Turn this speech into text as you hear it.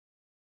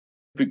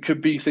it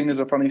could be seen as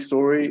a funny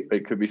story.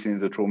 It could be seen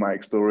as a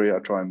traumatic story. I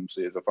try and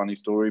see it as a funny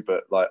story,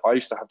 but like I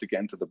used to have to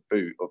get into the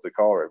boot of the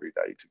car every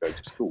day to go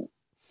to school,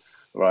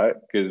 right?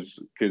 Because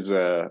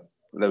there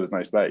was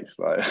no space,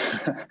 like,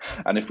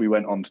 and if we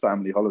went on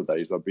family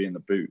holidays, I'd be in the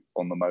boot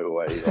on the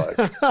motorway, like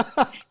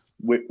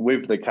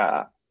with the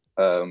cat.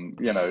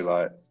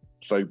 Like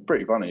so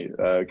pretty funny.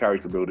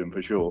 Character building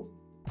for sure.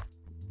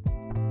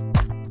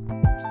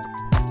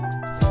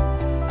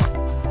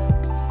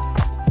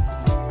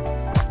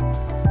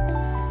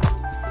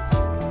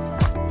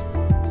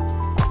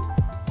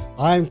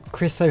 I'm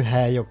Chris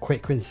O'Hare, your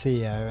Quick Win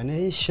CEO, and in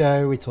this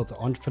show we talk to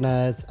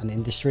entrepreneurs and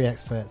industry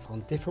experts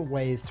on different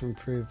ways to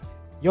improve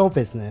your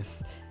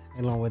business,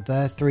 along with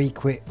their 3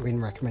 quick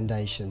win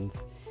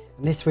recommendations.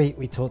 And this week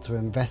we talk to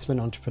investment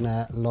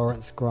entrepreneur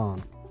Laurence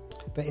Grant.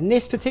 But in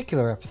this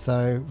particular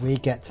episode, we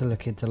get to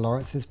look into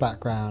Laurence's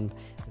background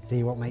and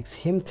see what makes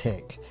him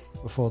tick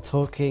before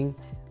talking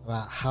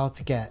about how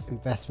to get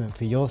investment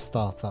for your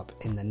startup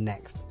in the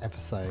next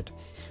episode.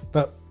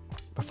 But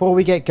before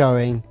we get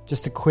going,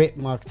 just a quick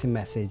marketing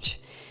message.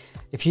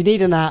 If you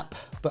need an app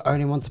but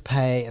only want to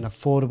pay an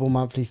affordable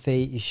monthly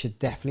fee, you should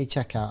definitely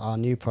check out our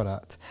new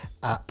product,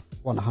 App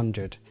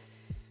 100,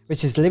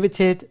 which is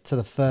limited to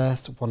the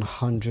first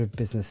 100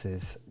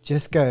 businesses.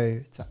 Just go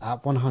to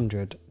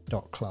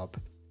app100.club.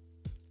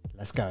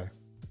 Let's go.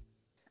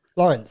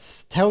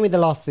 Laurence, tell me the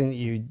last thing that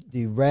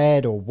you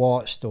read or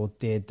watched or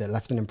did that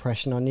left an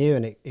impression on you.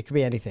 And it could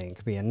be anything. It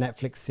could be a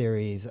Netflix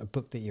series, a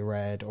book that you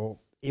read, or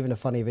even a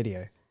funny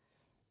video.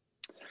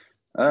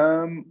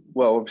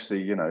 Well,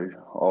 obviously,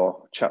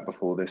 our chat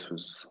before this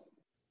was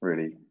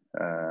really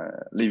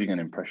leaving an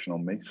impression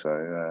on me.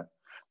 So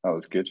that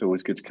was good.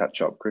 Always good to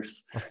catch up,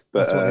 Chris.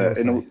 That's what they all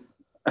say.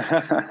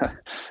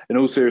 In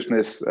all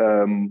seriousness,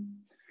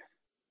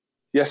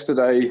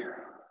 yesterday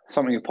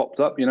something had popped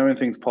up. When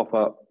things pop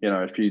up,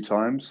 a few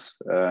times,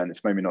 and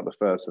it's maybe not the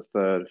first, the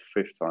third,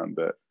 fifth time,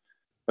 but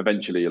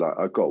eventually, like,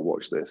 I've got to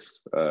watch this.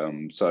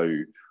 So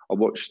I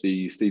watched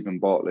the Stephen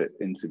Bartlett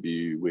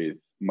interview with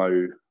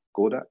Mo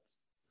Gawdat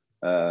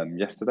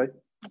yesterday.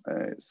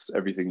 It's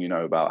everything you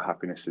know about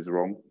happiness is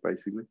wrong,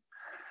 basically.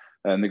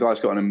 And the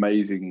guy's got an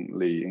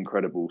amazingly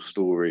incredible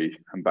story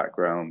and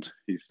background.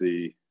 He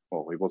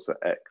was the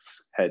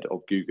ex-head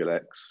of Google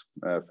X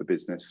for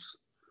business.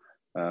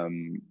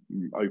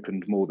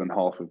 Opened more than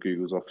half of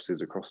Google's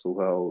offices across the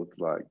world.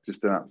 Like,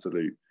 just an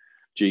absolute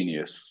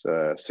genius,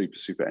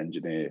 super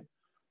engineer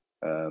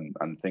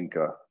and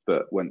thinker,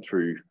 but went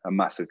through a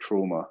massive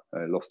trauma.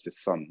 Lost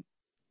his son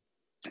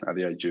at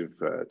the age of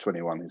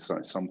 21. His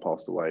son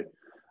passed away,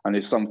 and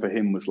his son for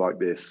him was like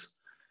this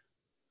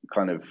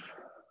kind of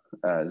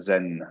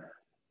Zen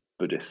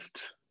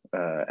Buddhist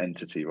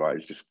entity, right?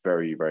 He's just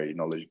very, very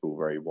knowledgeable,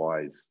 very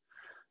wise.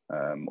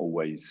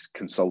 Always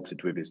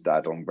consulted with his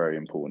dad on very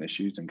important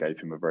issues and gave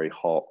him a very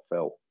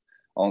heartfelt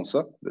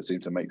answer that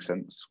seemed to make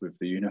sense with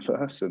the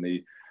universe. And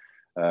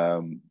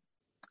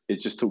it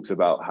just talks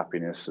about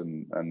happiness,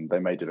 and they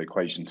made an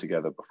equation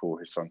together before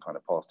his son kind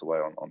of passed away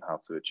on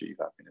how to achieve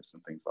happiness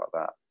and things like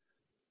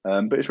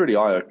that. But it's really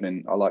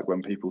eye-opening. I like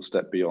when people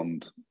step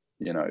beyond,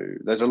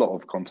 there's a lot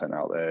of content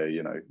out there,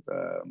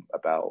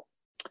 about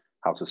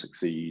how to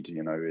succeed,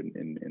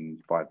 in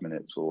 5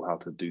 minutes, or how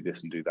to do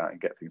this and do that and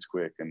get things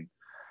quick. And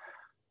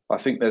I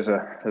think there's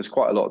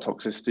quite a lot of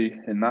toxicity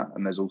in that.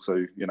 And there's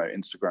also,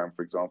 Instagram,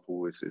 for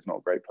example, is not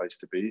a great place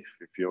to be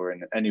if you're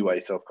in any way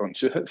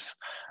self-conscious.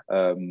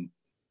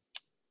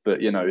 But,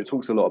 it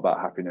talks a lot about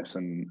happiness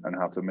and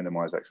how to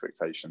minimize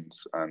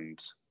expectations and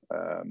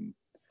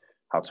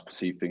how to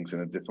perceive things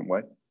in a different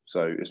way.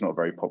 So it's not a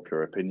very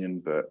popular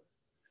opinion, but,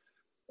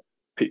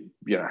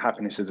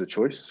 happiness is a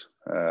choice.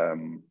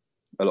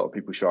 A lot of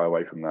people shy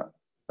away from that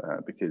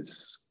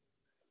because,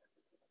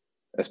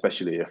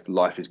 especially if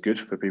life is good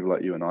for people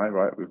like you and I,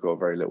 right? We've got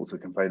very little to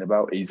complain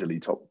about. Easily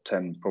top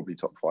 10, probably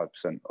top 5%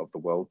 of the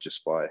world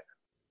just by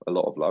a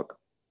lot of luck.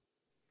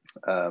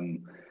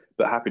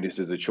 But happiness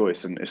is a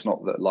choice, and it's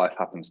not that life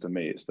happens to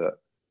me, it's that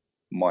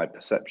my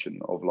perception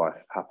of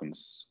life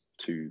happens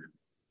to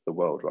the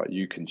world, right?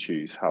 You can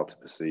choose how to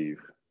perceive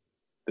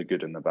the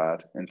good and the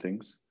bad in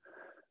things,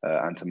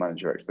 and to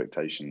manage your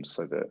expectations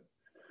so that,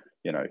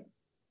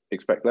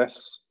 expect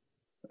less,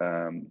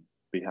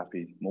 be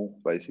happy more,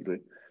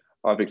 basically.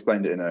 I've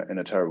explained it in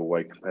a terrible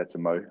way compared to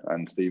Mo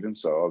and Stephen,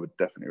 so I would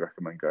definitely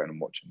recommend going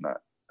and watching that.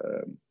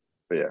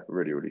 But yeah,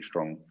 really, really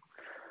strong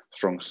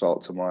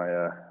start to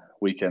my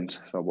weekend.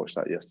 So I watched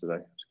that yesterday.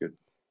 It's good.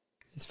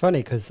 It's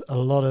funny because a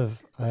lot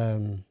of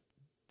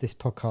this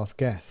podcast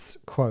guests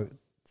quote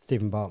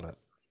Stephen Bartlett.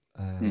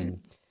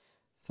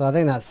 So I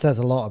think that says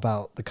a lot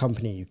about the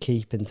company you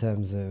keep in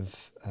terms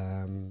of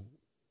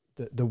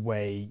the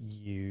way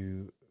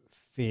you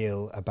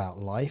feel about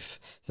life.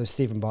 So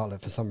Stephen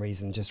Bartlett, for some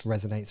reason, just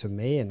resonates with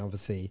me, and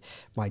obviously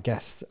my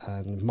guests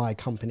and my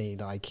company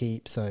that I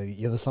keep. So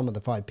you're the sum of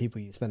the 5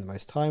 people you spend the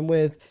most time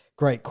with.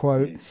 Great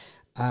quote.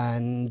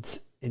 And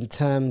in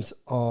terms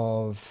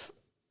of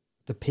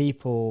the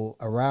people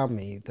around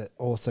me that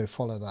also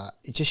follow that,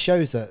 it just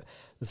shows that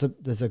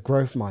there's a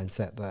growth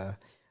mindset there.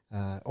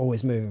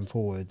 always moving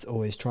forwards,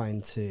 always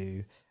trying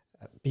to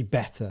be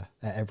better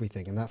at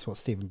everything. And that's what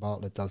Stephen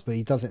Bartlett does, but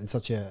he does it in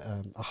such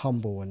a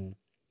humble and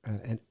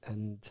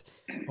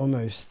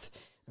almost,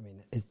 I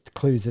mean, it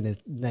clues in his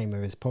name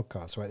of his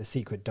podcast, right? The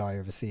Secret Diary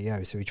of a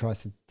CEO. So he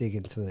tries to dig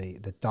into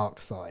the dark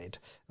side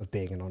of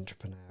being an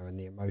entrepreneur and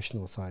the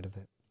emotional side of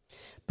it.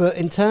 But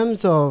in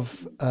terms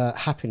of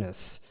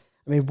happiness,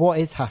 I mean, what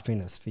is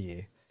happiness for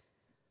you?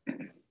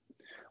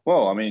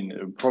 Well, I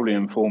mean, probably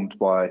informed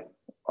by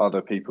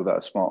other people that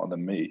are smarter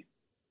than me,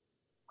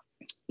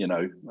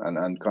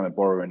 and kind of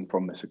borrowing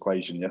from this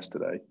equation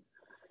yesterday.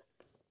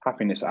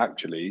 Happiness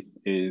actually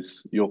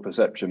is your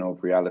perception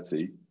of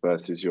reality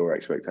versus your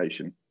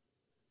expectation.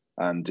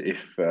 And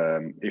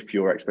if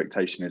your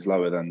expectation is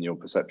lower than your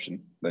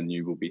perception, then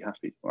you will be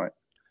happy, right?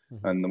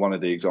 Mm-hmm. And one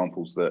of the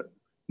examples that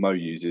Mo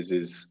uses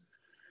is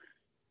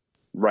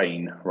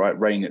rain, right?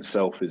 Rain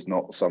itself is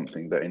not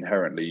something that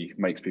inherently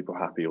makes people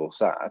happy or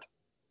sad.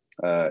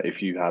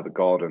 If you have a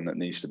garden that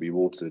needs to be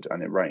watered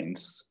and it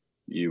rains,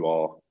 you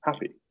are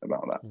happy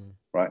about that,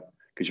 right?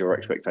 Because your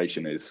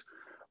expectation is,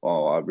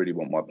 oh, I really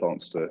want my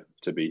plants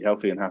to be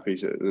healthy and happy,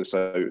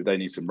 so they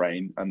need some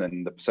rain. And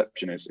then the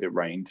perception is it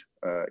rained,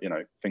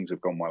 things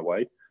have gone my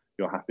way.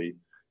 You're happy.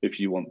 If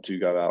you want to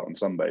go out and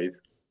sunbathe,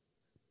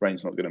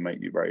 rain's not going to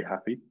make you very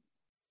happy.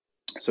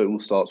 So it all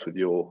starts with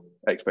your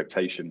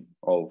expectation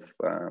of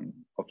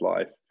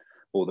life,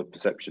 or the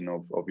perception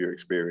of your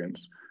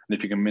experience. And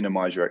if you can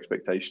minimize your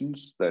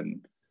expectations,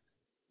 then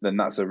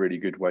that's a really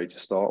good way to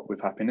start with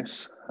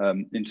happiness.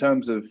 In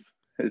terms of,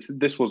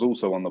 this was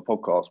also on the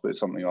podcast, but it's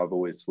something I've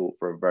always thought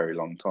for a very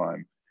long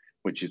time,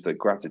 which is that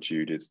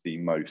gratitude is the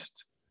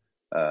most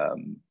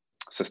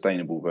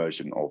sustainable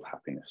version of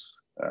happiness.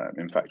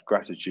 In fact,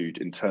 gratitude,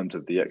 in terms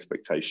of the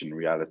expectation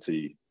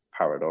reality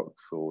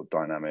paradox or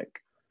dynamic,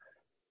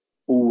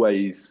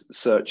 always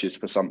searches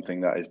for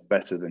something that is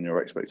better than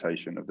your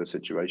expectation of the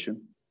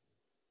situation.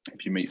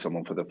 If you meet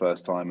someone for the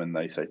first time and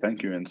they say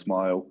thank you and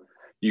smile,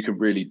 you can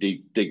really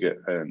dig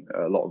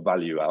a lot of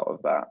value out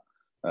of that,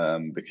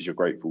 because you're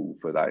grateful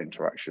for that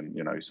interaction.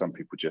 Some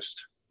people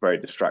just very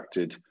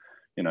distracted,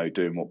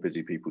 doing what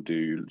busy people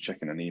do,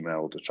 checking an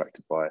email,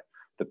 distracted by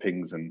the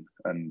pings and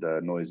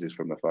noises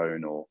from the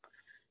phone, or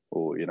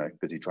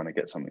busy trying to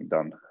get something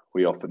done.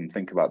 We often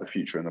think about the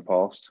future and the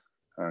past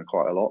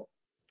quite a lot.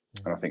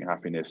 And I think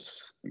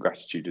happiness and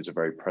gratitude is a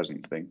very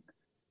present thing.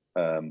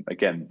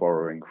 Again,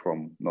 borrowing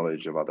from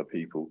knowledge of other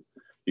people.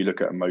 You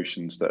look at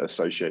emotions that are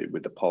associated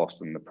with the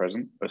past and the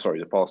present,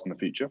 the past and the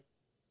future.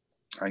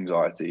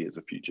 Anxiety is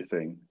a future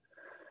thing.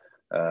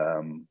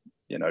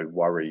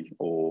 Worry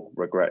or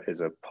regret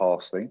is a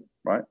past thing,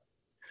 right?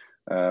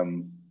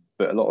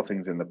 But a lot of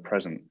things in the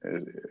present,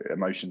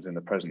 emotions in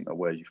the present, are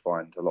where you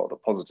find a lot of the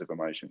positive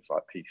emotions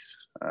like peace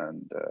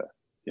and,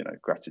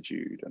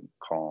 gratitude and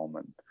calm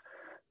and,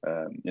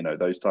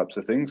 those types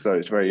of things. So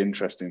it's very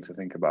interesting to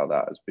think about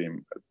that as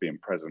being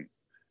present.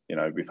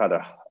 We've had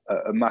a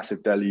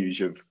massive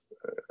deluge of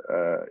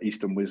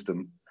Eastern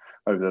wisdom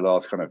over the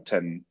last kind of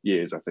 10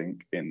 years, I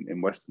think,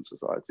 in Western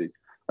society.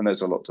 And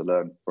there's a lot to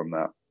learn from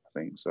that, I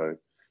think. So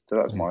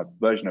that's my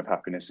version of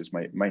happiness, is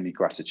mainly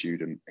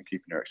gratitude and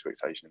keeping your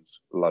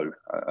expectations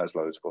as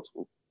low as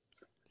possible.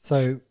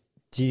 So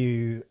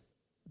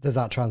does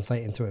that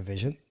translate into a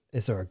vision?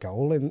 Is there a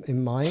goal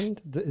in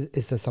mind?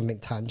 Is there something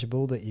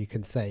tangible that you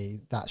can say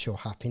that's your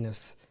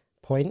happiness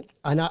point?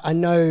 And I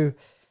know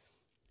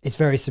it's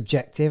very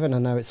subjective, and I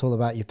know it's all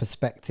about your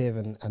perspective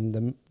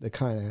and the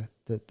kind of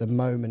the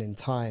moment in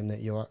time that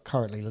you're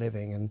currently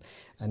living,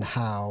 and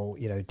how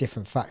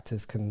different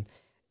factors can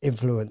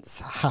influence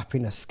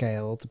happiness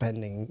scale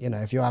depending.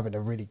 If you're having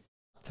a really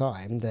good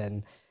time,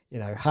 then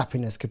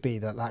happiness could be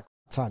that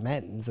time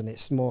ends and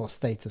it's more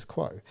status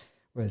quo.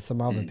 Whereas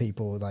some other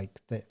people, like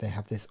they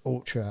have this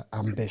ultra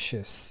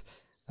ambitious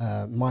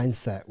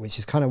mindset, which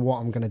is kind of what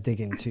I'm going to dig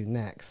into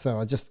next. So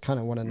I just kind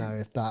of want to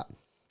know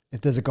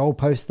if there's a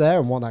goalpost there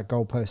and what that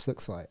goalpost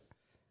looks like.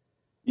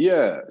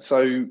 Yeah.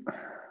 So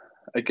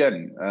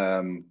again,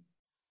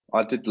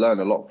 I did learn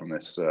a lot from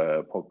this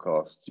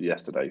podcast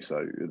yesterday.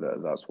 So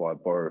that's why I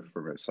borrowed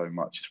from it so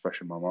much. It's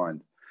fresh in my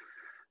mind.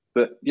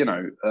 But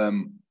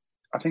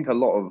I think a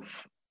lot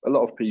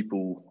of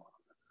people,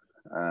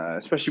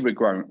 especially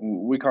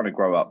we kind of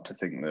grow up to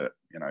think that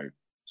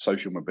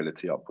social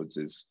mobility upwards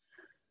is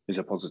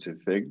a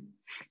positive thing,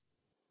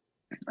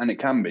 and it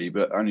can be,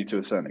 but only to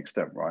a certain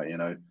extent,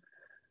 right?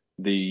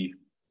 The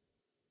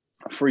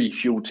free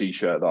fuel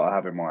t-shirt that I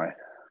have in my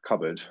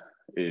cupboard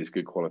is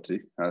good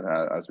quality,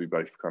 as we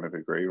both kind of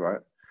agree,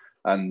 right?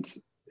 And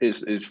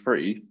it's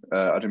free.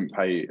 I didn't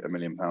pay £1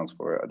 million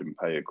for it. I didn't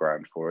pay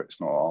 £1,000 for it. It's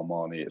not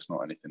Armani. It's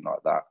not anything like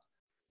that.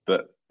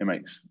 But it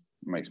makes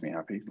me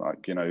happy. Like,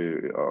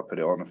 I put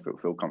it on,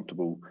 I feel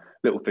comfortable.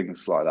 Little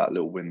things like that,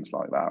 little wins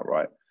like that,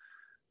 right?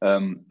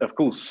 Of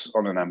course,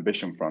 on an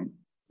ambition front,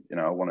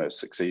 I want to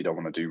succeed. I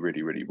want to do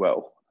really, really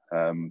well.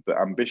 But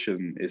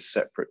ambition is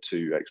separate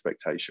to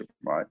expectation,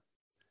 right?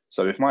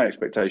 So if my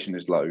expectation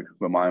is low,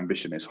 but my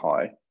ambition is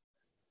high,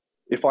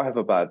 if I have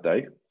a bad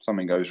day,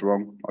 something goes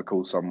wrong, I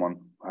call someone,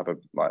 have a,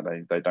 like,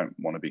 they don't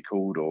want to be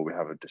called, or we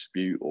have a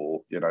dispute,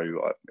 or, you know,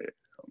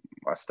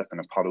 I step in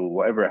a puddle,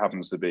 whatever it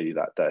happens to be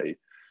that day.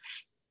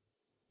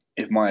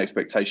 If my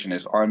expectation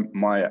is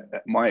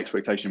my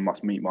expectation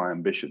must meet my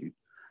ambition,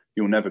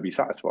 you'll never be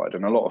satisfied.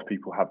 And a lot of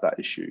people have that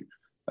issue.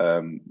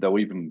 They'll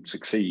even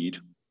succeed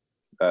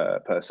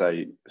per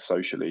se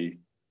socially,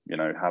 you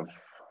know, have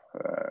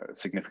a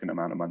significant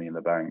amount of money in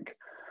the bank,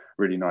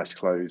 really nice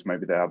clothes.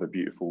 Maybe they have a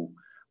beautiful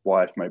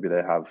wife, maybe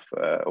they have,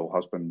 or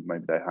husband,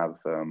 maybe they have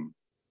a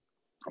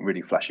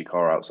really flashy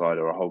car outside,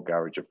 or a whole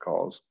garage of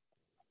cars.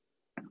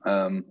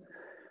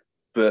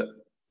 But,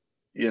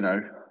 you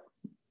know,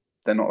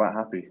 they're not that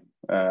happy.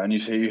 And you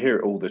hear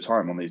it all the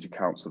time on these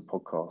accounts of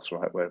podcasts,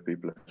 right, where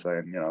people are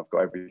saying, you know, I've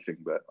got everything,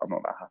 but I'm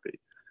not that happy.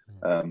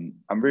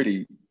 And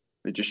really,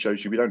 it just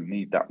shows you we don't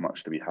need that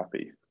much to be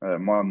happy.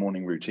 My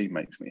morning routine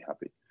makes me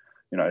happy.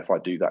 You know, if I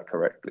do that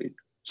correctly,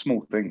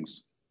 small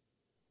things.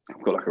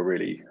 I've got like a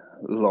really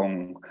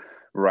long,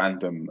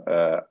 random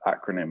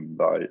acronym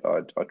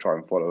that I try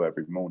and follow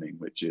every morning,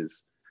 which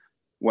is: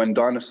 when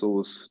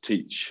dinosaurs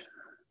teach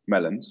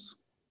melons,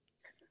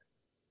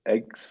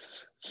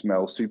 eggs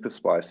smell super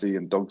spicy,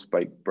 and dogs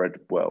bake bread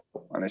well.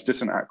 And it's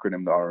just an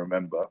acronym that I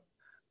remember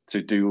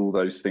to do all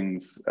those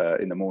things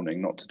in the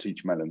morning, not to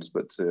teach melons,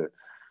 but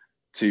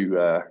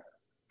to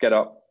get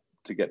up,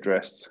 to get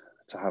dressed,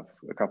 to have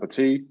a cup of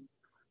tea,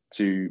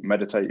 to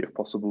meditate if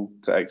possible,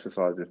 to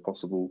exercise if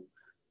possible,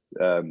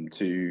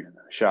 to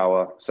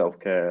shower,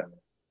 self-care,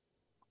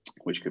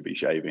 which could be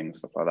shaving,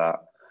 stuff like that.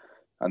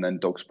 And then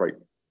dogs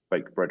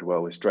bake bread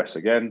well is dress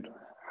again,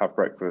 have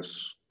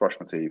breakfast, brush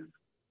my teeth,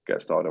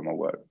 get started on my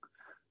work.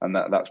 And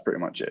that's pretty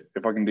much it.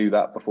 If I can do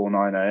that before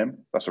 9 a.m.,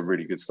 that's a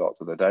really good start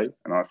to the day,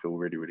 and I feel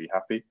really, really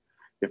happy.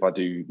 If I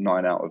do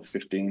 9 out of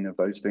 15 of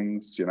those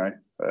things, you know,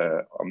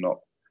 I'm not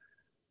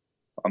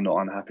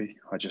unhappy.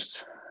 I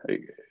just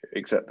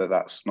accept that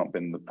that's not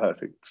been the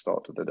perfect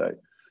start to the day.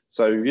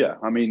 So yeah,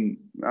 I mean,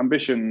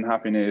 ambition,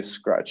 happiness,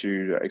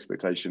 gratitude,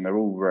 expectation, they're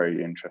all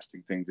very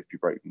interesting things if you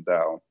break them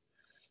down.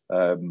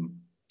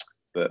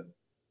 But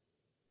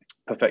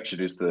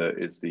perfection is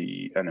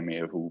the enemy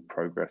of all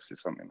progress,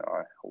 is something that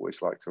I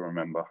always like to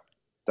remember.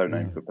 Don't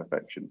aim for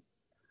perfection.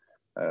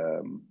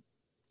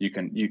 You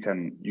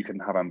can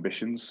have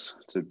ambitions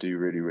to do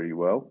really, really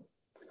well,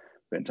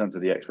 but in terms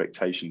of the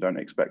expectation, don't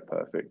expect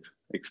perfect.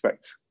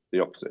 Expect the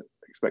opposite.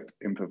 Expect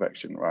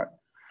imperfection, right?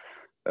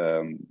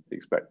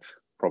 Expect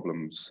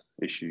problems,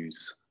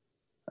 issues,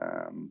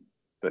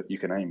 but you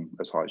can aim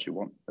as high as you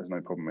want. There's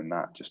no problem in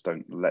that. Just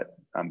don't let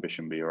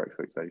ambition be your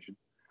expectation.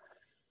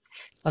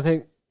 I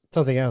think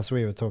something else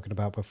we were talking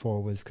about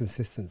before was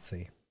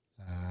consistency,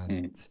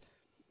 and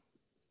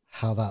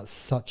how that's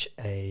such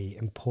a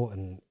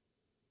important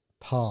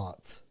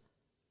part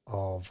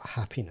of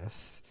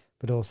happiness,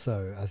 but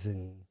also as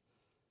in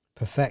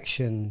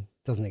perfection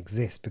doesn't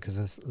exist, because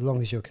as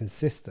long as you're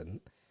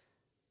consistent,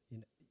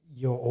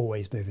 you're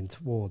always moving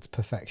towards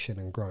perfection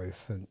and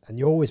growth, and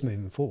you're always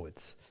moving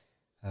forwards.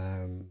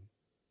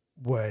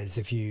 Whereas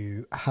if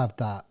you have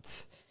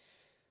that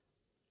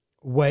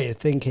way of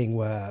thinking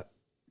where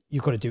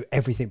you've got to do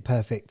everything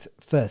perfect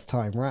first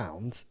time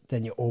round,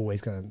 then you're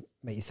always going to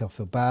make yourself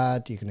feel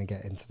bad. You're going to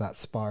get into that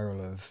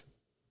spiral of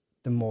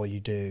the more you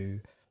do,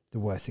 the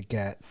worse it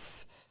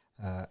gets.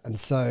 And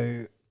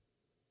so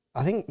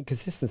I think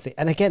consistency,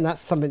 and again,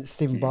 that's something that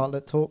Stephen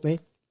Bartlett taught me.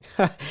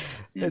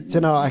 You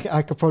know,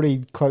 I could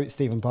probably quote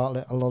Stephen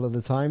Bartlett a lot of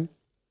the time,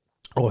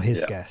 or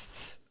his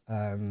guests.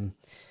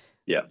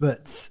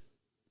 But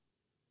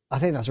I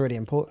think that's really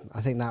important.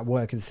 I think that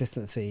word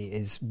consistency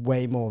is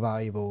way more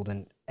valuable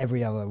than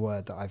every other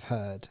word that I've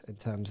heard in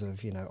terms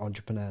of, you know,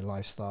 entrepreneur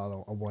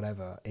lifestyle or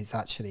whatever. It's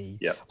actually,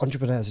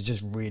 entrepreneurs are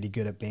just really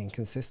good at being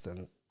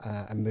consistent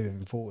and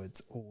moving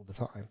forwards all the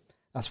time.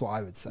 That's what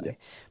I would say.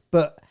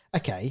 But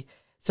okay,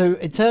 so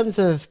in terms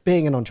of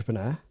being an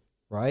entrepreneur,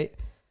 right?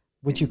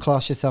 Would you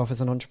class yourself as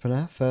an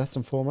entrepreneur first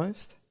and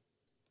foremost?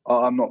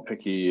 I'm not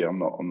picky. I'm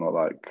not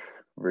like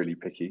really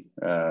picky.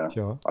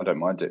 Sure. I don't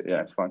mind it.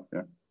 Yeah, it's fine.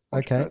 Yeah.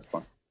 Okay. It's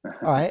fine.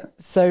 All right.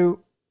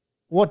 So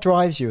what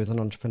drives you as an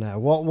entrepreneur?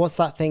 What's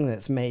that thing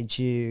that's made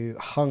you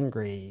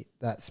hungry,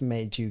 that's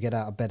made you get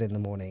out of bed in the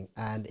morning?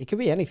 And it could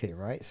be anything,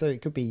 right? So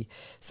it could be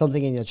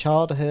something in your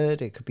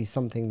childhood. It could be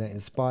something that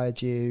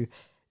inspired you.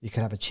 You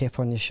could have a chip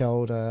on your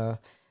shoulder.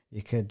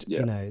 You could,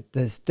 you know,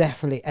 there's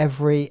definitely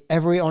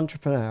every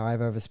entrepreneur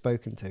I've ever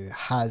spoken to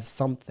has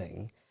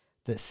something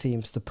that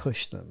seems to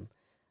push them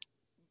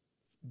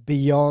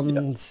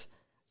beyond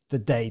the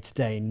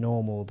day-to-day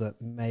normal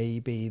that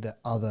maybe the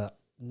other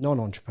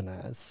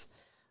non-entrepreneurs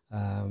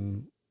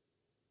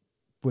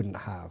wouldn't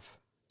have.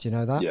 Do you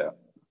know that?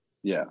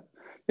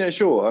 Yeah,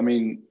 sure. I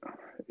mean,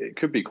 it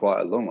could be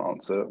quite a long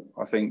answer.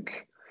 I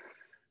think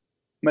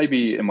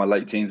maybe in my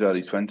late teens, early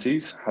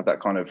 20s, had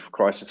that kind of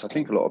crisis I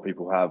think a lot of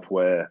people have,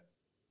 where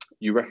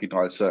you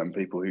recognize certain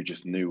people who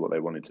just knew what they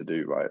wanted to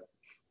do, right?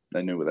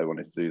 They knew what they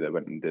wanted to do. They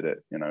went and did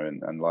it, you know,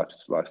 and life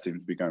seems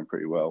to be going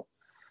pretty well.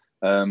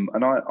 And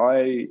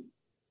I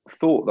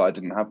thought that I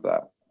didn't have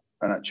that.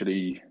 And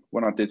actually,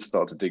 when I did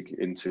start to dig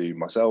into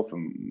myself,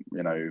 and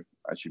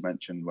as you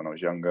mentioned, when I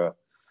was younger,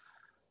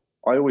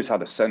 I always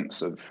had a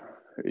sense of,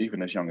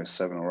 even as young as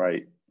 7 or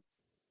 8,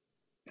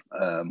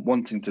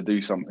 wanting to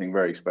do something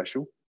very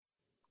special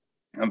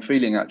and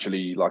feeling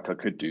actually like I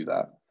could do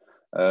that.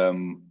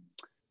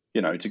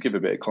 To give a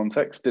bit of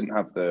context, didn't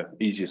have the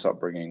easiest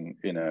upbringing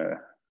in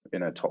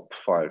a top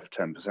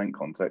 5-10%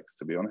 context,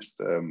 to be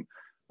honest. I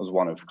was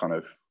one of kind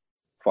of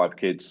 5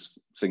 kids,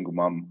 single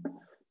mum,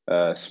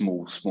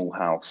 small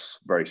house,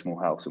 very small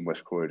house in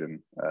West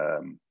Croydon.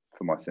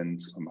 For my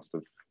sins, I must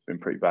have been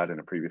pretty bad in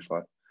a previous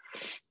life.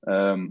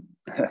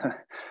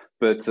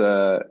 But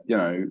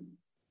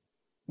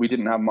we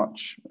didn't have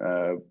much.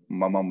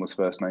 My mum was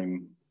first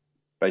name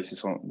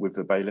basis with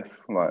the bailiff,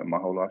 like my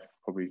whole life,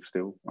 probably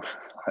still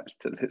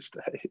to this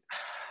day.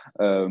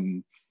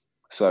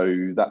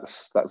 So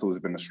that's always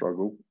been a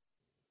struggle.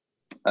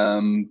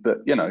 But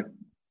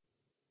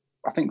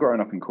I think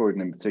growing up in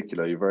Croydon in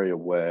particular, you're very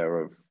aware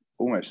of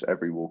almost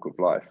every walk of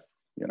life.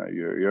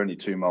 You're only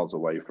 2 miles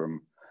away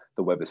from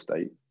the Webb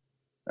Estate,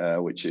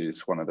 which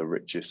is one of the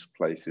richest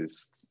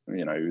places,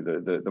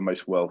 the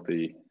most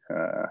wealthy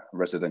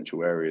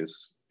residential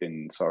areas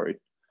in Surrey.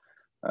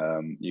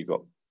 You've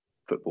got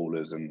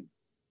footballers and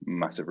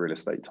massive real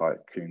estate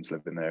tycoons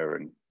living there,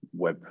 and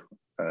web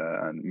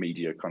and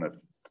media kind of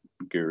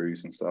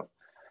gurus and stuff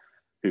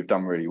who've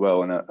done really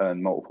well and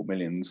earned multiple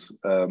millions.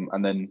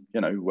 And then,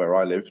 where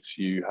I lived,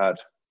 you had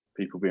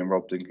people being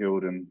robbed and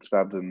killed and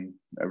stabbed and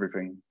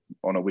everything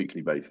on a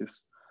weekly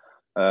basis.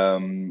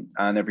 And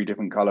every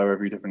different color,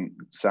 every different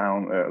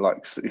sound,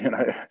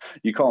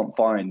 you can't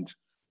find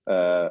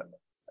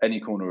any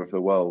corner of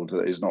the world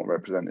that is not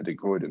represented in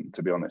Croydon,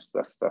 to be honest.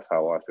 That's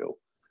how I feel.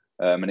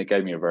 And it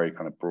gave me a very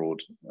kind of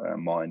broad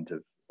mind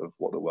of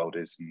what the world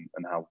is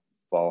and how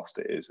vast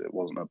it is. It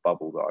wasn't a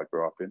bubble that I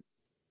grew up in.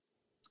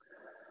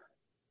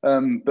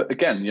 But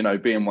again,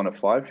 being one of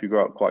 5, you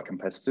grow up quite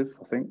competitive,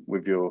 I think,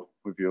 with your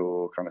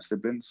kind of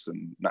siblings,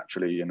 and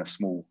naturally in a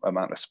small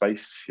amount of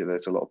space,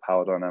 there's a lot of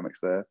power dynamics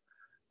there.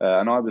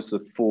 And I was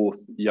the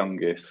 4th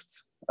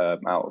youngest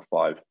out of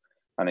 5,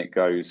 and it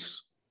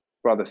goes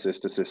brother,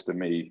 sister,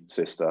 me,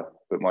 sister.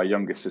 But my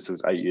youngest sister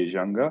was 8 years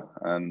younger,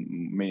 and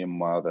me and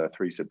my other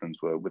 3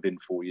 siblings were within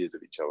 4 years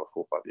of each other,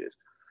 4 or 5 years.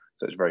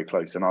 So it's very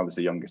close, and I was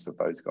the youngest of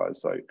those guys.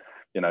 So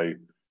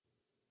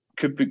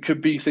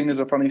could be seen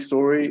as a funny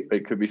story.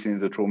 It could be seen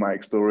as a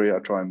traumatic story. I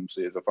try and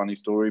see it as a funny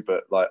story,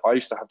 but like I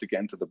used to have to get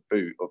into the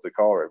boot of the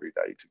car every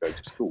day to go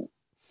to school,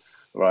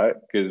 right?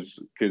 Because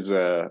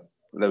there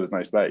was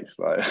no space,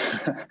 right?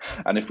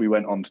 And if we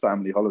went on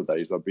family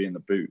holidays, I'd be in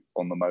the boot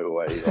on the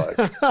motorway,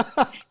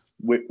 like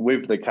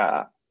with the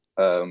cat,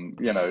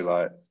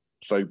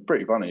 so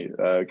pretty funny,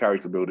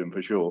 character building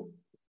for sure.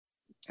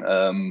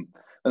 And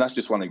that's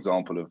just one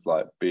example of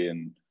like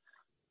being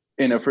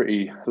in a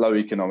pretty low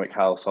economic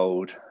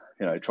household,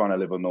 trying to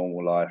live a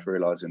normal life,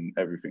 realizing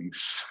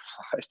everything's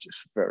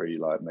just very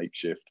like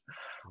makeshift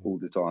all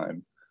the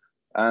time.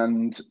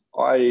 And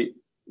I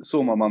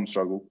saw my mum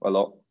struggle a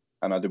lot,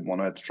 and I didn't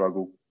want her to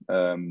struggle.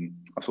 I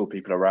saw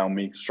people around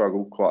me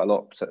struggle quite a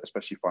lot,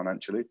 especially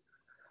financially.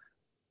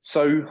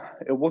 So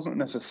it wasn't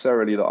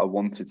necessarily that I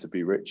wanted to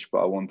be rich, but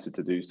I wanted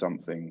to do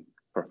something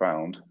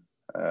profound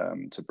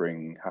to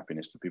bring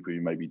happiness to people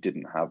who maybe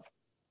didn't have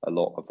a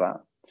lot of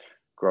that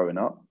growing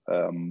up.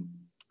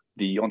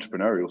 The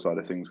entrepreneurial side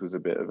of things was a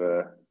bit of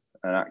an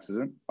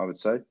accident, I would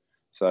say.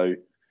 So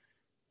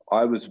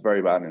I was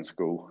very bad in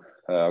school.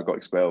 I got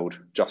expelled,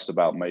 just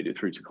about made it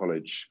through to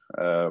college,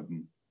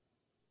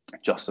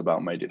 just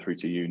about made it through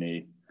to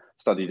uni,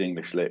 studied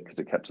English Lit because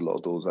it kept a lot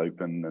of doors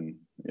open. And,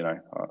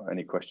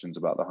 any questions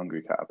about the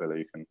hungry caterpillar,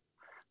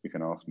 you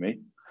can ask me,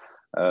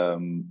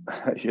 and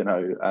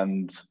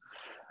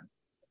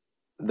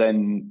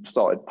then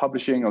started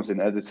publishing. I was in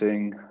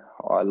editing.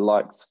 I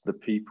liked the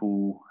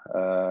people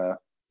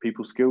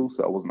skills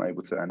that I wasn't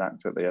able to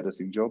enact at the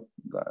editing job.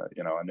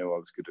 I knew I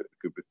was good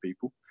with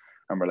people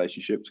and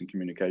relationships and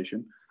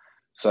communication.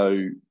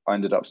 So I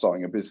ended up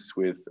starting a business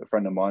with a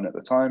friend of mine at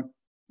the time.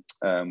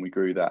 We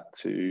grew that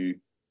to,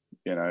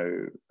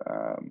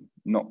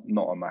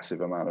 not a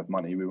massive amount of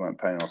money. We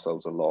weren't paying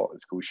ourselves a lot.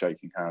 It's called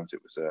Shaking Hands.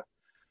 It was a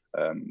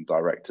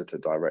director to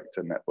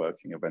director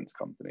networking events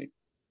company.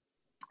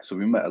 So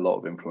we met a lot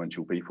of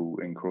influential people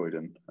in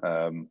Croydon.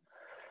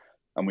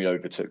 And we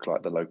overtook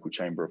like the local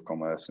Chamber of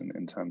Commerce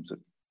in terms of,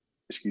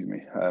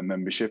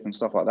 membership and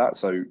stuff like that.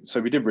 So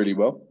we did really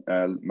well,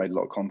 made a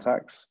lot of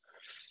contacts.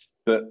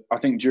 But I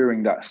think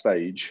during that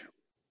stage,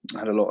 I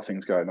had a lot of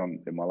things going on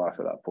in my life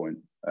at that point,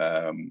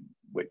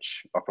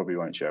 which I probably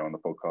won't share on the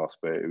podcast.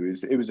 But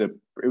it was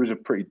a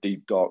pretty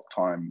deep, dark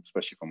time,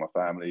 especially for my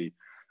family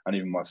and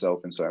even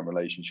myself in certain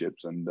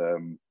relationships. And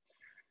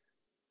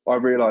I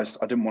realised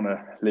I didn't want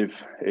to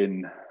live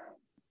in.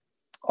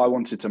 I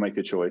wanted to make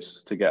a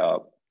choice to get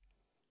up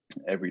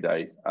every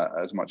day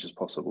as much as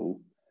possible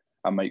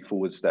and make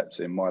forward steps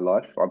in my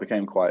life. I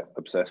became quite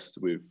obsessed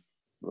with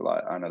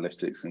like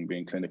analytics and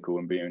being clinical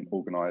and being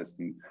organized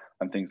and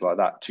things like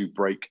that to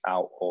break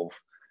out of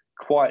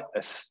quite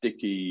a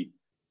sticky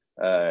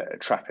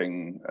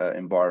trapping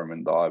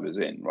environment that I was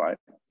in, right?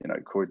 You know,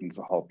 Croydon's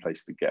a hard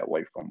place to get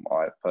away from,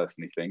 I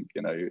personally think,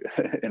 you know,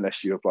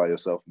 unless you apply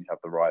yourself and you have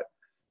the right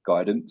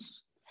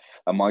guidance.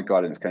 And my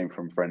guidance came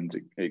from friends,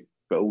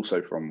 but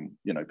also from,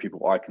 you know,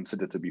 people I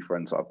consider to be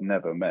friends that I've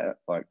never met,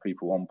 like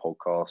people on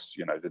podcasts,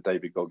 you know, the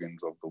David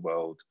Goggins of the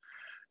world,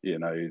 you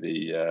know,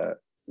 the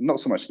not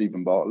so much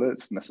Stephen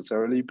Bartlett's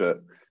necessarily,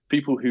 but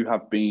people who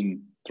have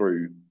been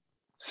through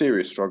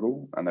serious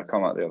struggle and they've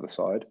come out the other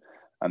side,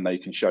 and they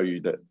can show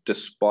you that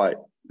despite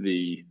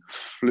the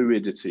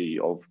fluidity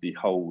of the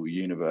whole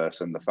universe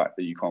and the fact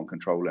that you can't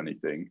control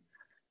anything,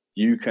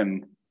 you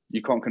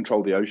can't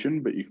control the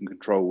ocean, but you can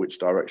control which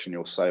direction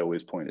your sail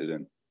is pointed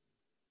in,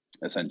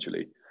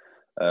 essentially.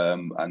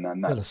 And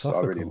that's, I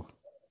really,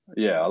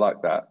 yeah, I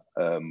like that.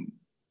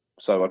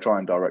 So I try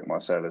and direct my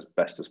sail as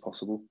best as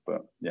possible,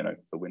 but you know,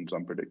 the wind's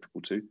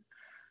unpredictable too.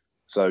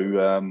 So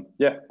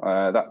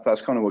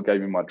that's kind of what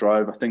gave me my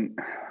drive. I think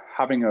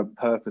having a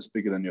purpose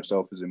bigger than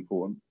yourself is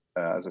important,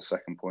 as a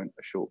second point,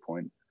 a short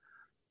point,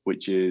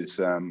 which is,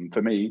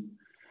 for me,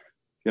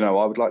 you know,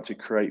 I would like to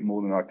create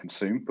more than I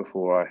consume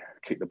before I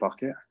kick the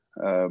bucket.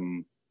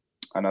 And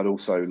I'd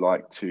also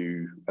like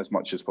to, as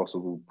much as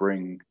possible,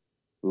 bring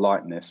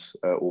lightness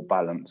or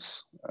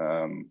balance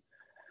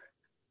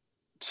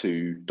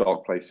to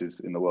dark places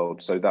in the world.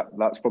 So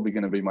that's probably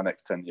going to be my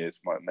next 10 years,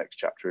 my next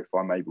chapter, if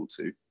I'm able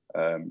to.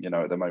 You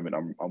know, at the moment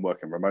I'm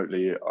working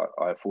remotely.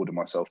 I afforded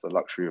myself the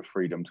luxury of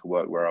freedom to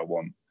work where I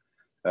want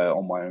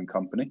on my own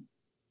company,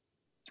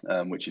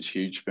 which is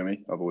huge for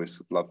me. I've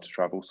always loved to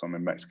travel, so I'm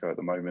in Mexico at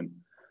the moment.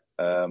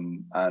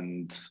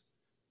 And,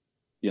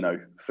 you know,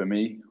 for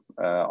me,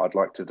 I'd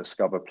like to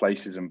discover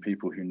places and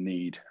people who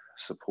need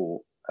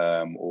support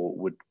or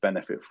would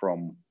benefit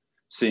from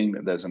seeing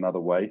that there's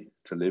another way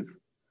to live.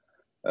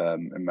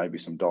 And maybe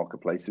some darker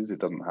places. It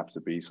doesn't have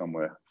to be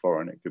somewhere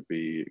foreign. It could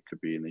be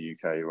in the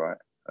UK, right?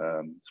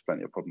 There's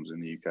plenty of problems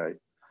in the UK.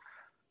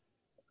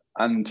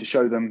 And to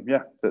show them,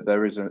 that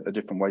there is a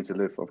different way to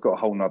live. I've got a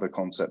whole nother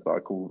concept that I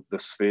call the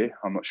sphere.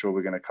 I'm not sure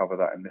we're going to cover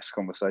that in this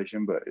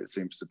conversation, but it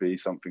seems to be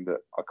something that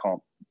I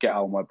can't get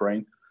out of my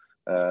brain.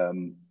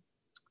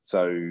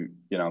 So,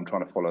 you know, I'm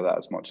trying to follow that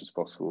as much as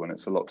possible. And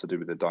it's a lot to do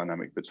with the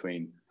dynamic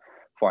between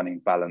finding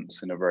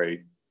balance in a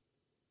very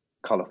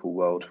colorful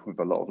world with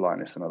a lot of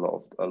lightness and a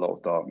lot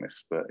of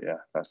darkness. But yeah,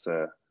 that's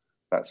a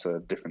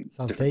different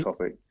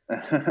topic.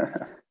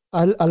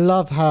 I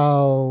love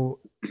how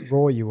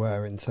raw you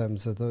were in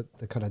terms of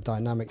the kind of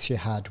dynamics you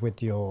had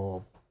with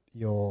your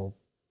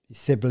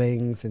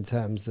siblings, in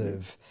terms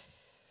of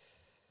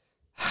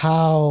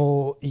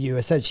how you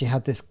essentially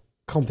had this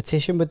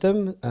competition with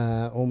them,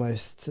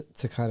 almost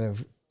to kind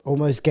of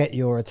almost get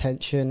your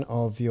attention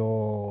of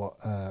your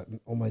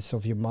almost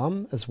of your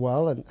mum as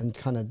well, and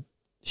kind of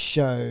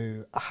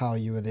show how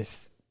you were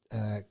this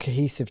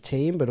cohesive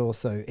team, but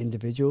also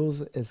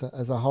individuals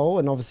as a whole.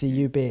 And obviously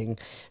you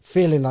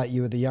feeling like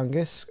you were the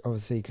youngest,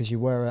 obviously, because you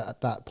were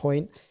at that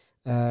point,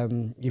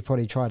 you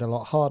probably tried a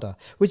lot harder.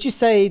 Would you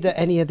say that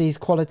any of these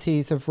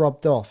qualities have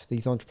rubbed off,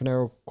 these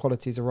entrepreneurial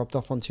qualities have rubbed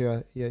off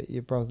onto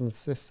your brothers and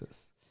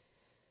sisters?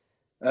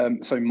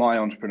 So my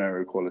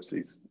entrepreneurial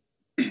qualities.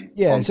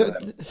 Yeah.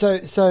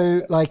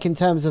 So like in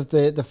terms of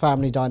the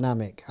family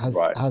dynamic,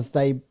 have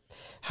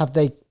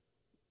they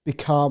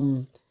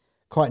become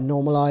quite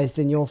normalized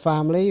in your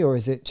family, or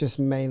is it just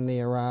mainly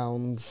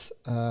around,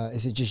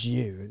 is it just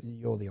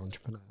you're the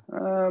entrepreneur?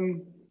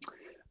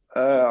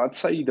 I'd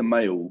say the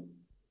male,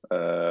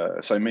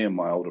 so me and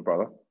my older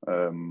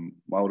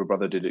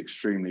brother did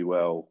extremely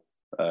well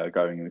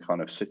going in the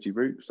kind of city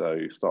route. So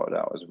he started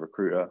out as a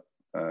recruiter.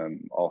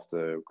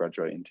 After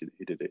graduating,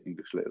 he did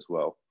English Lit as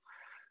well.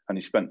 And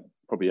he spent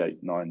probably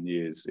 8-9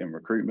 years in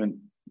recruitment,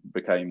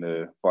 became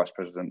the vice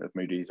president of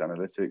Moody's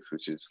Analytics,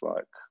 which is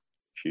like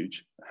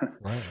huge.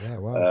 Right, yeah,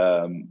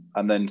 wow.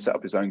 And then set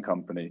up his own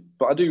company.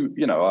 But I do,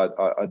 you know,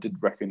 I did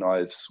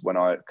recognize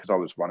because I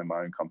was running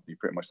my own company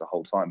pretty much the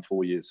whole time,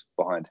 4 years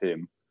behind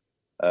him.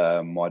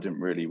 I didn't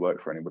really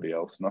work for anybody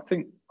else. And I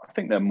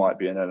think there might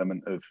be an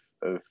element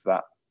of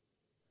that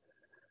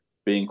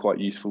being quite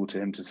useful to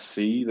him to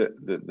see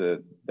that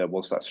there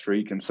was that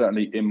streak. And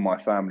certainly in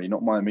my family,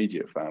 not my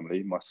immediate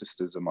family, my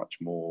sisters are much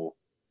more,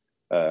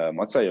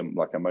 I'd say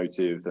like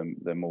emotive.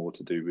 They're more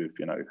to do with,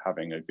 you know,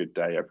 having a good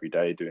day every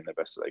day, doing the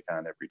best that they can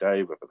every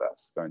day, whether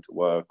that's going to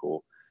work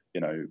or,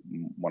 you know,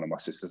 one of my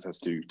sisters has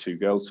two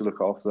girls to look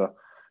after.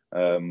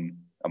 And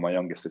my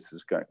youngest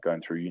sister's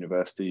going through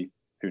university.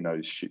 Who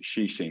knows?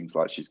 She seems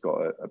like she's got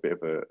a bit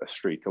of a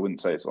streak. I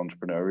wouldn't say it's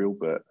entrepreneurial,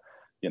 but,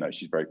 you know,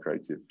 she's very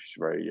creative. She's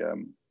very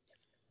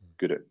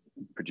good at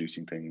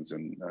producing things,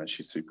 and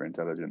she's super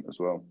intelligent as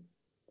well.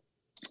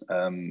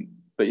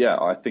 But yeah,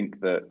 I think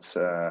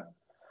that,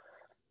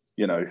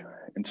 you know,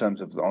 in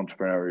terms of the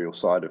entrepreneurial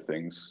side of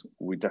things,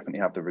 we definitely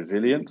have the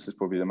resilience is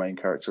probably the main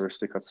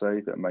characteristic, I'd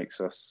say, that makes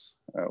us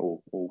or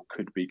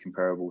could be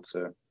comparable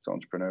to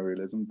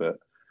entrepreneurialism. But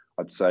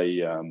I'd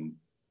say,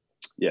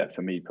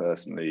 for me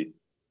personally,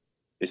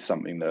 it's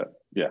something that,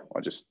 I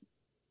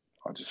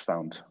just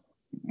found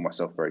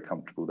myself very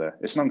comfortable there.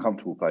 It's an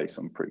uncomfortable place.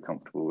 I'm pretty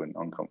comfortable in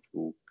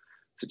uncomfortable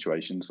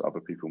situations. Other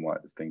people might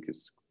think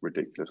it's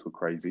ridiculous or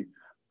crazy.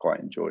 Quite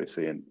enjoy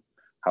seeing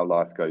how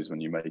life goes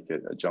when you make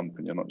a jump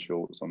and you're not sure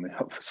what's on the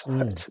other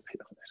side, to be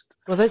honest.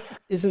 Well, that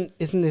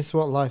isn't this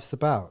what life's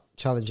about?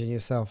 Challenging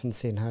yourself and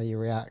seeing how you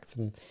react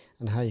and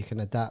how you can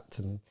adapt.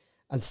 And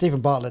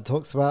Stephen Bartlett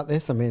talks about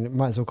this. I mean,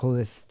 might as well call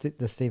this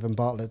the Stephen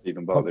Bartlett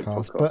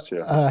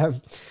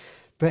podcast.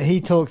 But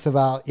he talks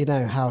about, you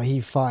know, how he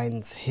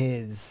finds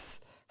his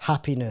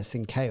happiness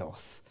in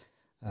chaos.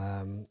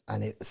 And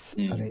it's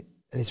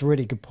a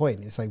really good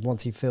point. It's like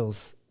once he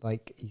feels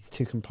like he's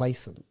too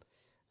complacent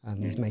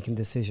and he's making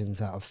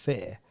decisions out of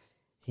fear,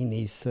 he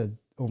needs to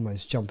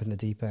almost jump in the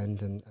deep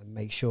end and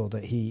make sure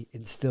that he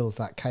instills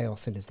that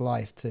chaos in his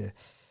life to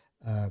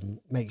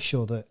make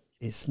sure that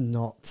it's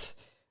not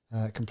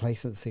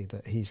complacency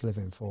that he's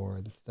living for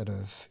instead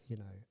of, you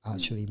know,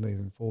 actually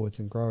moving forwards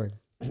and growing.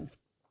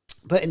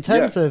 But in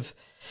terms of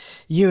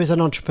you as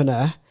an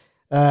entrepreneur,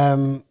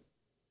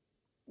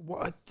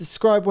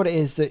 describe what it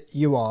is that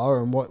you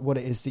are and what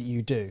it is that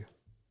you do.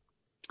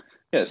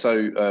 Yeah,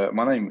 so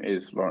my name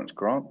is Laurence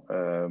Grant.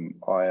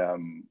 I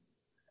am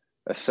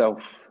a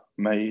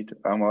self-made.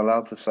 Am I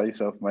allowed to say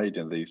self-made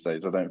in these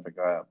days? I don't think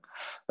I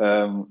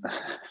am.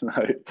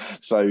 No.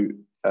 So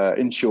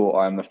in short,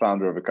 I am the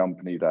founder of a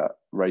company that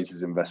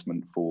raises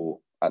investment for,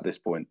 at this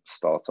point,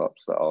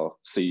 startups that are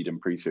seed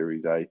and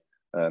pre-series A.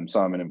 So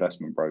I'm an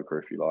investment broker,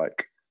 if you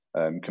like.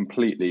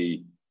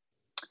 Completely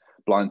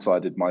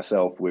blindsided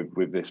myself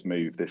with this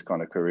move, this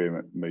kind of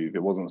career move.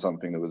 It wasn't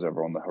something that was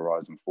ever on the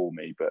horizon for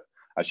me, but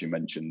as you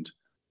mentioned,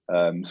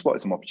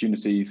 spotted some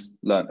opportunities,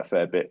 learnt a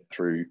fair bit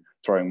through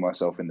throwing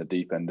myself in the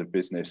deep end of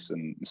business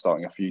and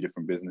starting a few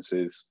different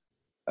businesses.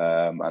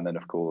 And then,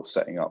 of course,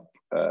 setting up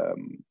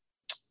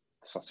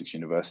Sussex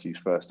University's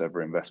first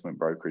ever investment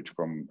brokerage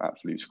from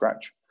absolute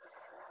scratch.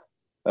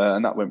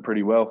 And that went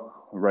pretty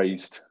well.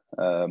 Raised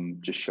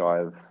just shy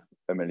of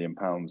 £1 million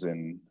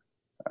in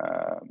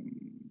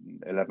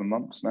 11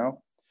 months now.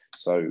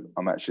 So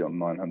I'm actually on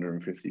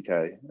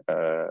 950k,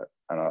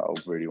 and I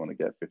really want to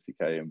get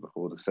 50k in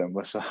before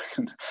December, so I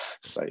can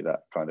say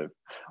that kind of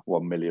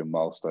 1 million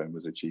milestone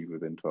was achieved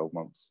within 12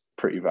 months.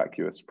 Pretty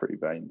vacuous, pretty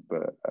vain,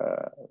 but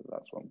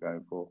that's what I'm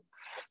going for.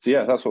 So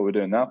yeah, that's what we're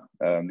doing now.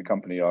 The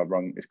company I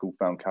run is called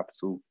Found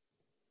Capital.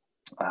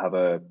 I have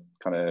a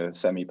kind of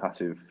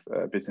semi-passive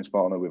business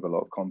partner with a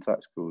lot of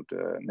contacts called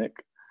Nick,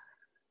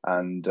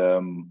 and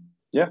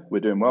yeah, we're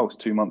doing well. It's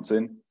 2 months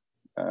in.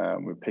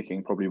 We're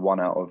picking probably 1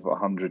 out of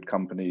 100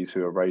 companies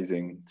who are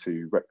raising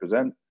to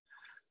represent.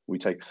 We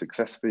take a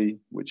success fee,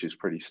 which is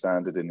pretty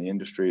standard in the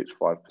industry. It's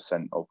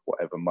 5% of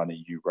whatever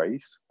money you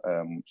raise.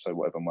 So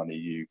whatever money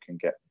you can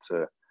get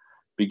to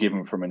be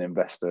given from an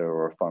investor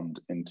or a fund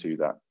into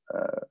that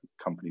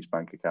company's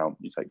bank account,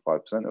 you take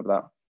 5% of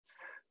that.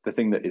 The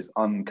thing that is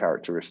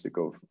uncharacteristic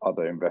of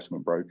other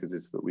investment brokers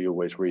is that we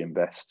always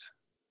reinvest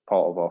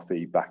part of our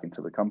fee back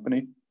into the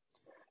company.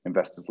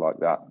 Investors like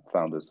that,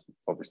 founders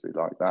obviously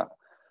like that.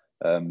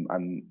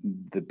 And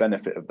the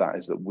benefit of that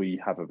is that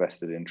we have a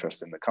vested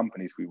interest in the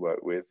companies we work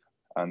with,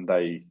 and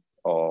they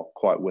are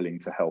quite willing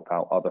to help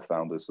out other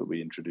founders that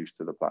we introduce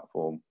to the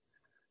platform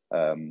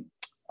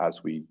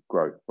as we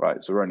grow,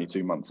 right? So we're only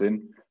 2 months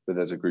in, but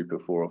there's a group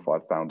of 4 or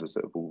 5 founders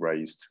that have all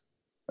raised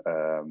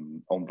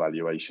on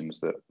valuations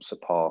that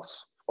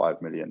surpass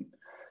 5 million,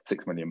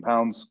 £6 million.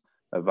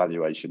 A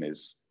valuation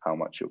is how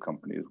much your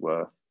company is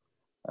worth,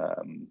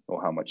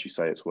 or how much you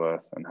say it's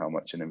worth, and how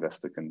much an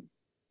investor can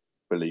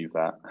believe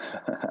that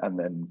and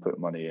then put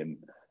money in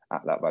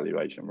at that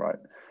valuation, right?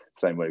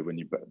 Same way when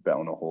you bet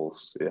on a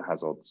horse, it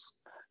has odds.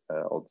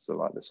 Odds are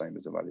like the same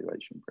as a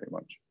valuation, pretty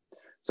much.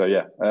 So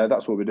yeah,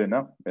 that's what we're doing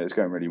now. It's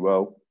going really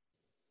well.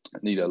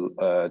 Need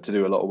to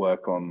do a lot of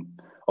work on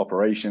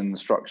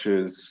operations,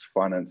 structures,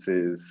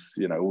 finances,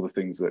 you know, all the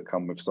things that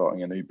come with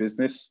starting a new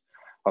business.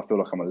 I feel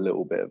like I'm a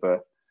little bit of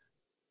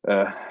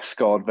a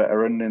scarred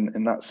veteran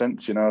in that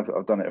sense. You know,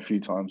 I've done it a few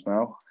times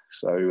now,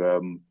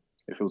 so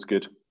it feels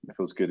good. It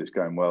feels good. It's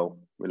going well.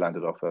 We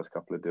landed our first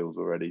couple of deals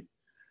already,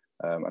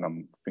 and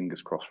I'm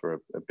fingers crossed for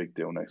a big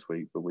deal next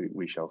week, but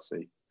we shall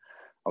see.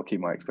 I'll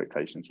keep my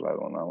expectations low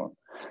on that one.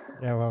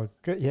 Yeah, well,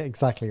 good. Yeah,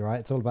 exactly right.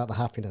 It's all about the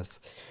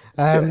happiness.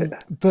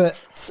 But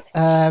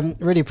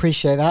really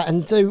appreciate that.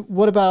 And so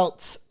what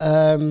about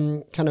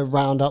kind of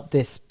round up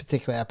this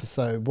particular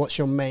episode? What's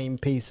your main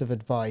piece of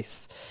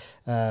advice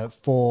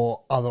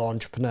for other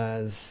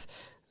entrepreneurs,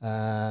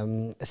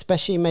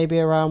 especially maybe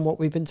around what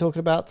we've been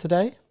talking about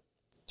today?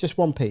 Just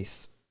one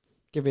piece.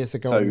 Give us a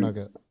golden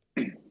nugget.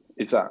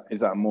 Is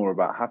that more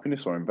about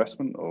happiness or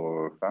investment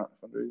or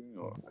fundraising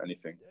or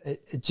anything?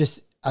 It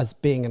just as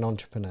being an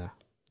entrepreneur.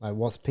 Like,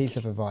 what's a piece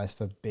of advice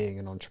for being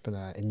an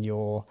entrepreneur in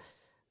your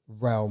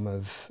realm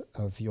of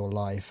your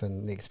life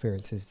and the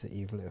experiences that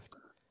you've lived?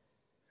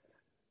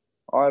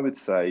 I would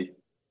say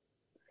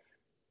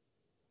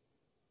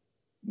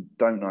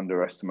don't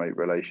underestimate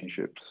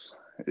relationships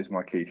is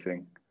my key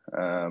thing.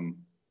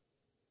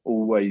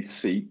 Always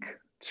seek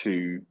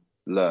to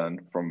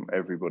learn from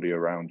everybody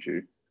around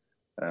you.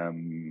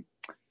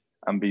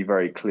 and be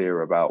very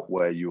clear about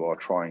where you are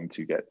trying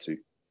to get to.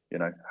 You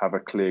know, have a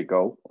clear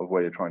goal of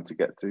where you're trying to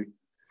get to.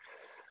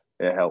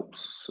 It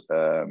helps.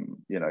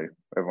 You know,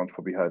 everyone's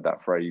probably heard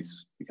that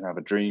phrase, you can have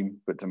a dream,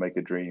 but to make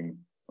a dream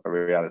a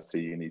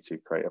reality, you need to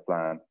create a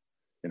plan,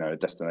 you know, a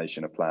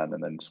destination, a plan,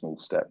 and then small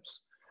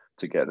steps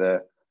to get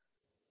there.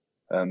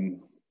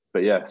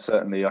 But yeah,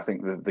 certainly I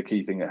think the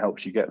key thing that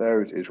helps you get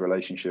there is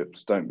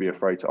relationships. Don't be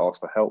afraid to ask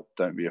for help.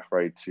 Don't be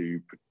afraid to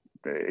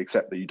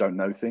accept that you don't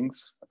know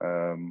things.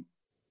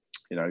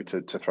 You know,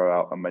 to throw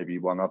out, and maybe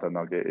one other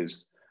nugget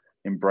is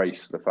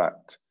embrace the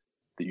fact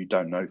that you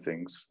don't know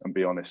things, and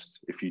be honest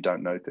if you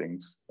don't know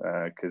things,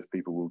 because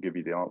people will give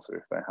you the answer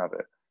if they have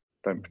it.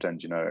 Don't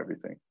pretend you know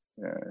everything.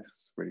 Yeah,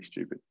 it's really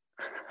stupid.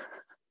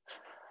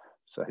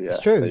 So yeah,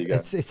 it's true. There you go.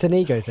 It's an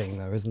ego thing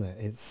though, isn't it?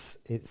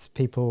 It's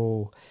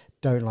people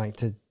don't like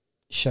to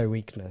show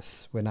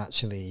weakness when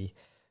actually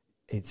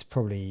it's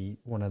probably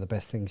one of the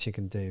best things you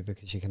can do,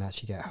 because you can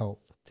actually get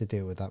help to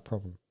deal with that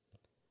problem.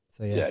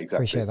 So yeah, exactly.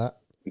 Appreciate that.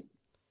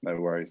 No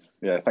worries.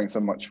 Yeah, thanks so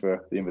much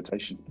for the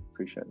invitation.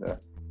 Appreciate that.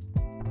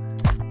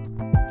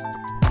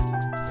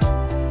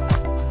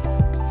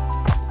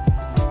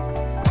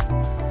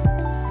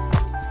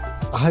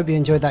 I hope you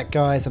enjoyed that,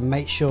 guys, and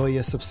make sure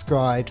you're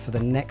subscribed for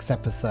the next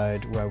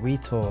episode where we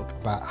talk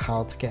about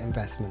how to get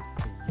investment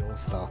for your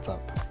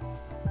startup.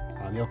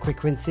 I'm your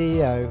Quick Win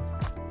CEO,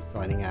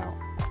 signing out.